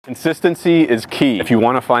Consistency is key. If you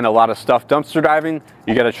want to find a lot of stuff dumpster diving,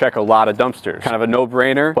 you got to check a lot of dumpsters. Kind of a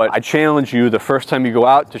no-brainer, but I challenge you the first time you go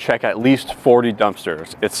out to check at least 40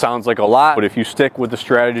 dumpsters. It sounds like a lot, but if you stick with the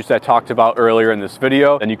strategies I talked about earlier in this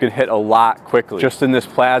video, then you can hit a lot quickly. Just in this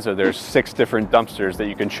plaza, there's 6 different dumpsters that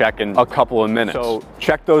you can check in a couple of minutes. So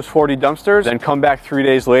check those 40 dumpsters, then come back 3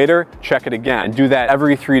 days later, check it again, and do that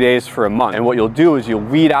every 3 days for a month. And what you'll do is you'll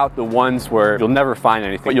weed out the ones where you'll never find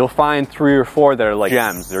anything, but you'll find 3 or 4 that are like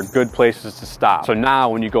gems. They're good places to stop. So now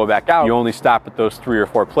when you go back out, you only stop at those 3 or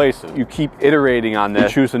 4 places. You keep iterating on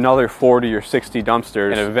this, choose another 40 or 60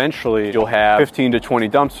 dumpsters, and eventually you'll have 15 to 20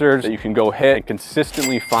 dumpsters that you can go hit and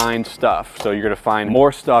consistently find stuff. So you're gonna find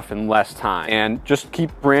more stuff in less time. And just keep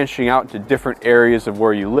branching out to different areas of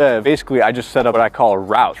where you live. Basically, I just set up what I call a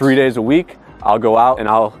route. 3 days a week, I'll go out and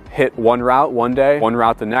I'll hit one route one day, one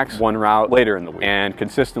route the next, one route later in the week, and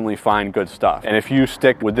consistently find good stuff. And if you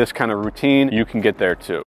stick with this kind of routine, you can get there too.